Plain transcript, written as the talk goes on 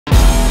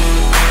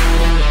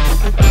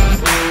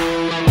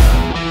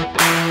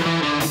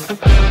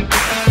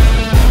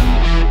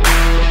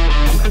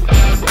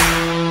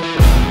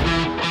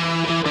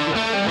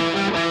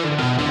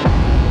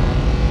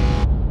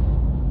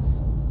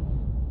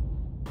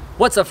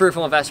What's up,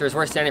 Fruitful investors?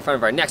 We're standing in front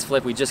of our next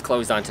flip we just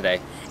closed on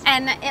today.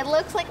 And it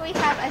looks like we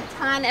have a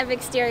ton of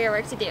exterior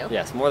work to do.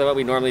 Yes, more than what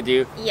we normally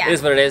do. Yeah. It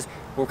is what it is.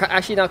 We're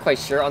actually not quite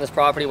sure on this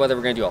property whether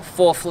we're going to do a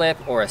full flip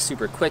or a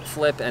super quick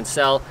flip and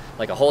sell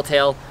like a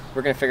wholesale.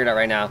 We're going to figure it out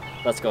right now.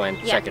 Let's go in,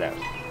 check it out.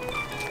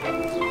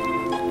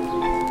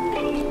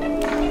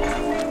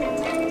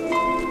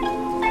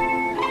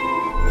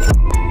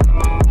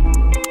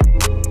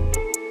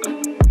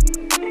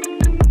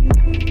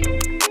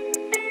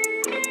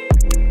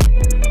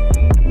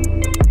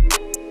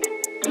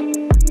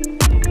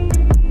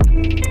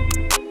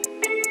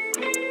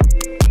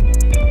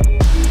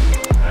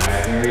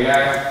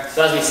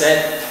 So as we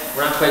said,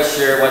 we're not quite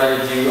sure whether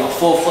to do a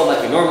full flip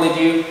like we normally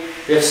do.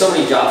 We have so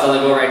many jobs on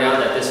the go right now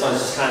that this one's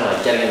just kind of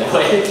like getting in the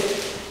way.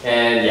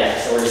 And yeah,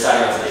 so we're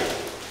deciding what to do.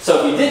 So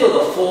if we did go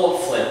the full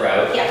flip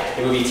route,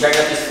 it would be tearing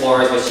up these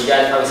floors, which you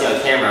guys probably see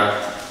on camera.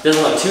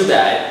 Doesn't look too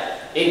bad.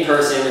 In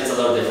person, it's a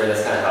little different.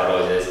 That's kind of how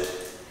it always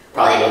is.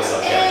 Probably looks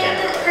okay on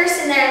camera. In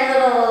person, they're a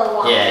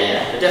little wonky.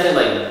 Yeah. They're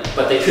definitely like,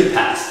 but they could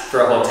pass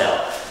for a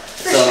hotel.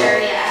 For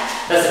sure, yeah.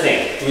 That's the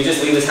thing. Do we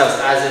just leave this house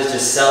as is,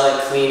 just sell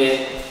it, clean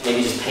it,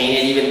 maybe just paint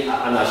it even,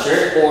 I'm not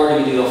sure, or do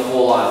we do the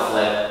full-on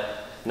flip?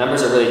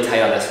 Numbers are really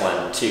tight on this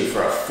one too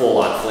for a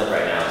full-on flip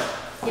right now.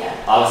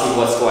 Yeah. Obviously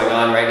what's going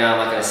on right now, I'm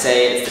not going to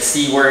say it, it's the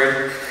C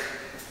word,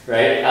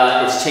 right?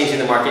 It's changing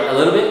the market a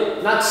little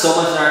bit, not so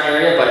much in our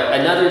area, but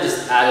another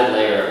just added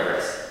layer of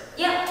risk.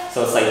 Yeah.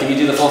 So it's like, do we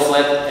do the full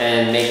flip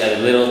and make a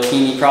little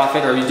teeny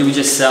profit, or do we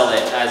just sell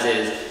it as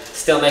is,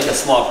 still make a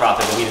small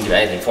profit, but we didn't do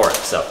anything for it,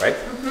 so, right?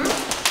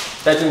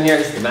 Bedroom here,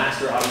 this is the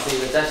master, obviously,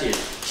 but it's actually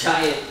a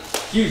giant,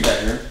 huge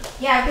bedroom.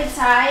 Yeah, good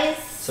size.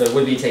 So it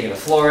would be taking the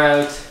floor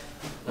out.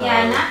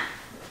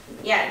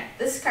 Yeah,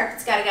 this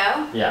carpet's gotta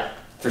go. Yeah,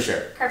 for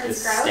sure. Carpet's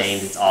it's gross.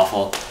 stained, it's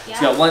awful. Yeah.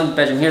 So we got one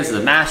bedroom here, this is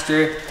the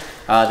master.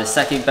 The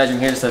second bedroom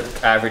here is the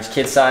average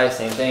kid size,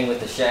 same thing with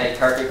the shag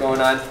carpet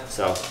going on.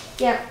 So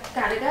Yep,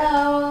 gotta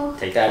go.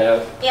 take that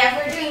out. Yeah,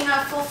 if we're doing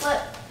a full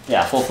flip,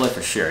 Yeah, full flip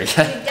for sure. we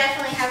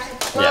definitely have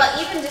to,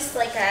 well, even just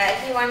like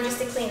if you wanted just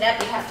to clean it up,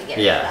 you have to get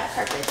rid of that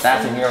carpet.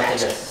 Bathroom here, I'll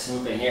take a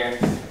swoop in here.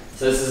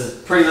 So this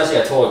is pretty much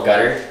like a total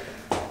gutter.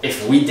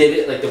 If we did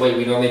it like the way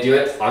we normally do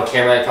it, on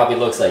camera it probably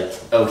looks like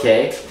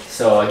okay.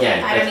 So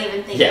again, I don't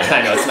even think. Yeah,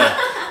 I know, it's not.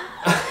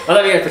 I'm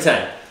not even gonna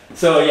pretend.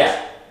 So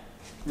yeah,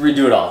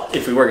 redo it all,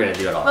 if we were gonna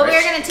do it all. But right?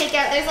 we're gonna take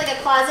out, there's like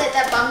a closet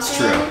that bumps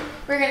in.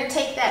 We're gonna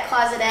take that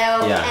closet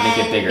out and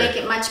make it bigger. Make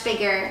it much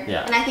bigger.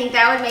 Yeah. And I think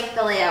that would make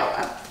the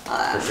layout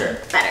for sure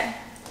better.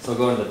 So we'll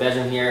go into the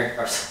bedroom here,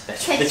 or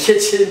the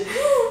kitchen.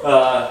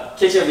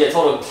 Kitchen would be a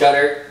total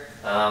gutter.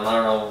 I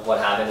don't know what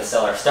happened. The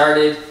seller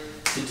started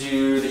to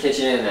do the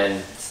kitchen and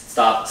then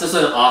stopped. So this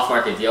was an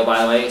off-market deal,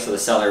 by the way, so the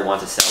seller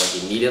wanted to sell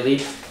it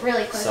immediately.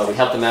 Really quick. So we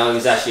helped him out. It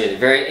was actually a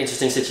very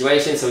interesting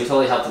situation, so we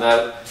totally helped him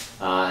out.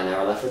 And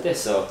now we're left with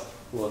this, so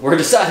we're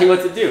deciding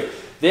what to do.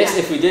 This,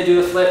 if we did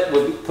do the flip,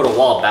 would put a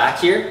wall back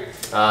here.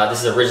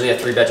 This is originally a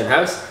 3-bedroom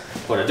house.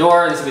 Put a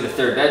door, this would be the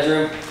 3rd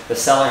bedroom. The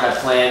seller had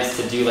plans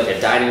to do like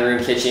a dining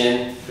room,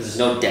 kitchen, because there's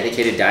no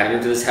dedicated dining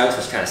room to this house,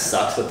 which kind of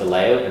sucks with the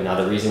layout.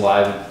 Another reason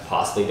why we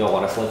possibly don't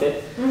want to flip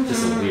it.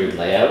 Just a weird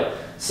layout.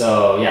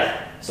 So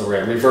yeah, so we're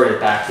gonna revert it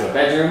back to a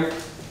bedroom.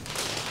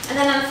 And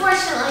then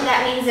unfortunately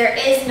that means there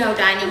is no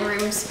dining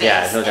room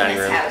space in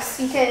this house.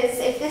 Because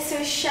if this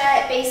was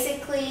shut,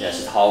 basically, yeah, it's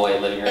just hallway,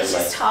 living room. It's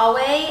just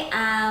hallway.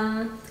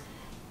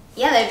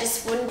 Yeah, there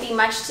just wouldn't be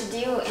much to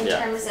do in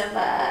terms of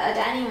a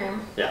dining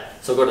room. Yeah,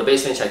 so go to the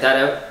basement, check that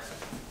out.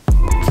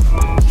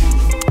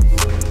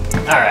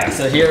 Alright,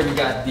 so here we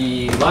got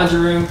the laundry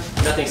room,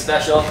 nothing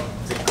special.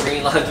 It's a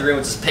green laundry room,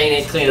 just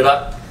paint it, clean it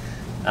up.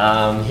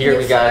 Here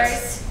we got,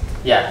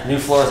 new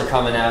floors are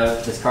coming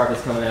out, this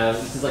carpet's coming out.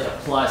 This is like a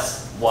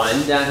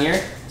 +1 down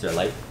here. Is there a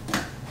light?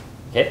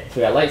 Okay, so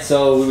we got light,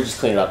 so we would just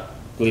clean it up.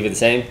 Leave it the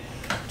same,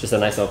 just a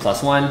nice little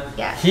 +1.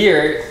 Yeah.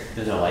 Here,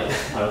 there's no light,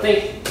 I don't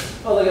think.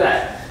 Oh, look at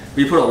that.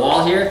 We put a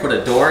wall here, put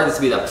a door, this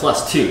would be the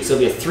 +2. So it'll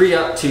be a 3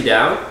 up, 2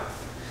 down.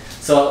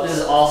 So this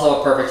is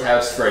also a perfect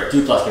house for a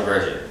duplex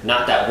conversion.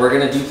 Not that we're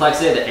gonna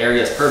duplex it, the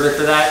area is perfect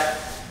for that.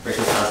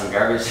 Rachel found some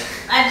garbage.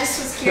 I just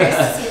was curious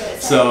to see what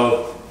it said.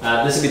 So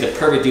this would be the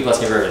perfect duplex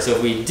conversion. So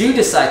if we do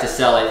decide to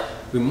sell it,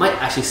 we might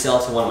actually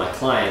sell it to one of my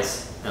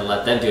clients and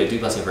let them do a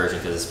duplex conversion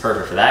because it's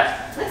perfect for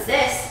that. What's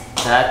this?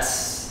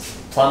 That's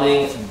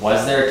plumbing.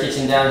 Was there a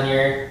kitchen down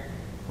here?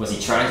 Was he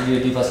trying to do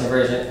a duplex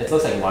conversion? It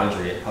looks like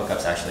laundry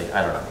hookups actually.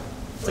 I don't know.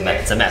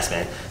 It's a mess,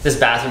 man. This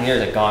bathroom here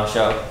is a gong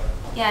show.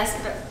 Yes,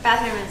 the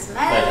bathroom is a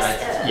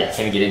mess. Yeah, can't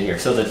even get in here.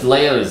 So the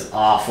layout is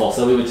awful.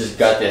 So we would just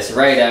gut this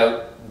right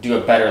out, do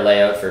a better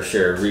layout for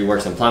sure,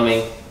 rework some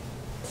plumbing,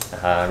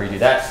 redo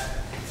that.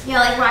 Yeah,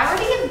 like why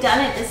would you have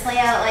done it this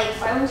layout? Like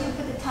why wouldn't you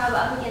put the tub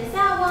up against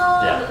that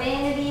wall, the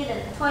vanity,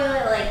 then the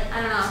toilet? Like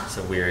I don't know. It's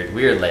a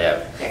weird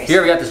layout.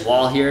 Here we got this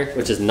wall here,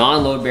 which is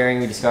non-load bearing.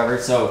 We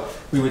discovered. So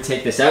we would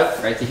take this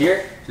out right to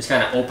here, just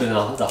kind of open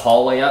the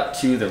hallway up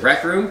to the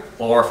rec room,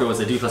 or if it was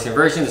a duplex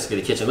conversion, this would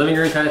be the kitchen living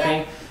room kind of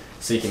thing.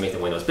 So you can make the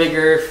windows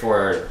bigger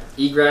for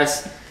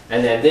egress.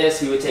 And then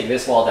this, we would take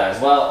this wall down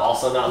as well,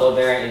 also not load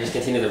bearing, and just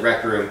continue the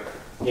rec room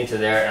into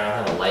there. And I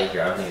don't have a light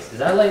here. I don't think is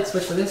that a light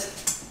switch for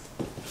this?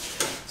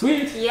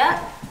 Sweet.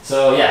 Yep.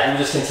 So yeah, we'll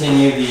just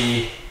continue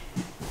the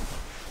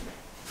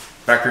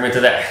rec room into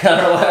there. I don't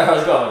know where I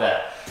was going with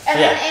that. And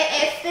then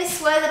if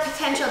this was a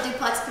potential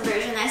duplex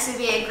conversion, this would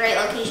be a great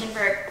location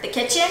for the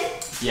kitchen.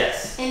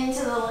 Yes.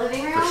 Into the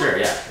living room. For sure,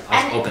 yeah.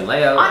 And open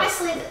layout.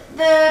 Honestly,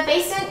 the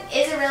basement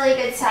is a really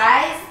good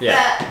size.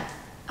 Yeah.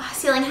 The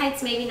ceiling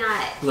height's maybe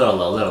not. A little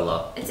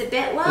low. It's a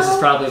bit low. This is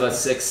probably about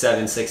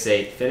 6'7",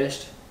 6'8"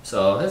 finished.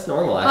 So that's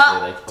normal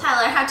actually. Well,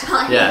 Tyler, how tall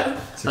are you? Yeah.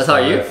 How tall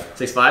are you?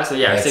 6'5"? So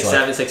yeah,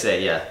 6'7",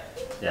 6'8", yeah.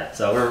 Yeah,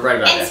 so we're right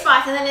about there. In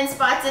spots, and then in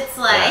spots it's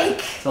like... Yeah.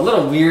 It's a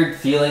little weird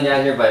feeling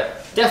down here,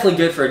 but definitely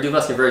good for a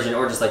duplex conversion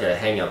or just like a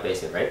hangout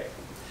basement, right?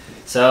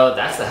 So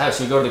that's the house.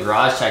 Should we go to the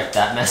garage, check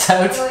that mess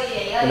out? Oh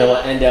yeah. And then we'll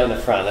end down the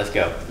front. Let's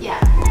go. Yeah.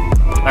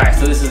 Alright,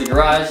 so this is the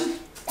garage.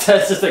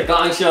 That's just a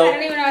gong show. I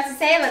don't even know what to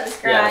say about this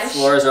garage. Yeah, the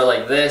floors are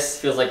like this.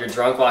 Feels like you're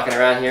drunk walking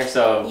around here,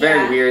 so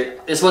very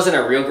weird. This wasn't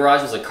a real garage,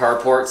 it was a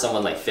carport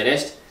someone like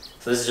finished.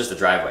 So this is just a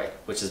driveway,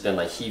 which has been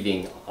like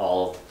heaving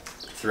all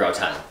throughout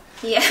time.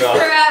 Yeah, so,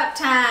 throughout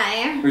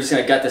time. We're just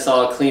gonna gut this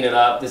all, clean it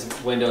up. This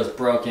window is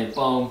broken,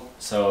 boom.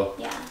 So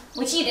yeah,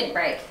 which you didn't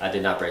break. I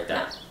did not break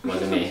that. No.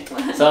 Wasn't me.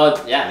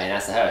 So yeah, man,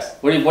 that's the house.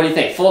 What do you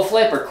think? Full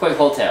flip or quick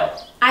wholesale?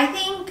 I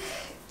think,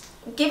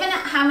 given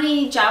how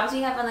many jobs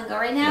we have on the go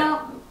right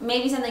now,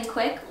 maybe something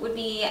quick would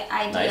be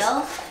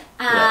ideal.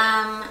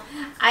 Nice.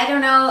 I don't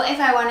know if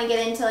I want to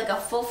get into like a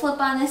full flip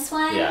on this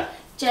one. Yeah.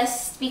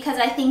 Just because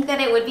I think that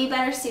it would be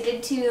better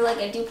suited to like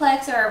a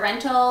duplex or a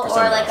rental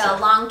or like a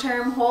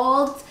long-term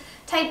hold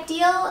type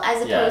deal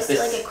as opposed to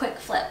like a quick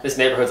flip. This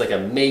neighborhood's like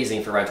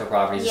amazing for rental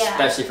properties,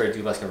 especially for a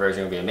duplex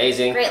conversion. It would be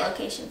amazing. Great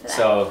location for that.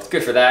 So it's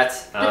good for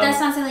that. But that's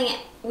not something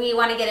we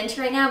want to get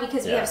into right now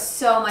because we have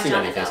so much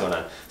on the go. Going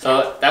on.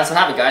 So that's what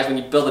happens, guys. When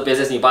you build a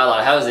business and you buy a lot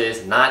of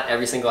houses, not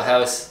every single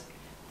house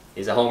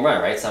is a home run,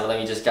 right? Some of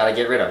them you just gotta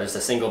get rid of. Just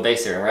a single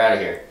baser and we're out of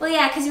here. Well,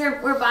 yeah, because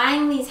we're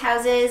buying these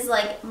houses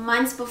like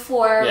months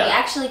before we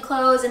actually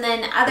close, and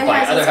then other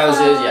houses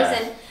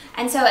close,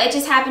 and so it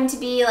just happened to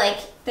be like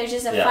there's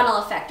just a funnel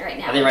effect right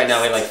now. I think right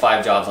now we have like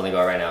 5 jobs on the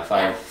go right now,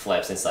 5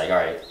 flips. It's like, all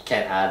right,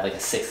 can't add like a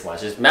 6th one.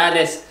 It's just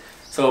madness.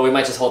 So we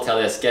might just wholesale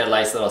this, get a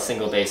nice little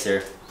single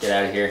baser, get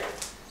out of here.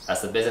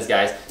 That's the business,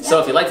 guys. Yep.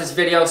 So if you like this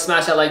video,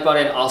 smash that like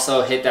button.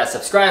 Also hit that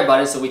subscribe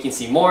button so we can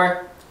see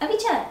more of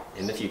each other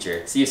in the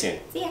future. See you soon.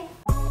 See ya.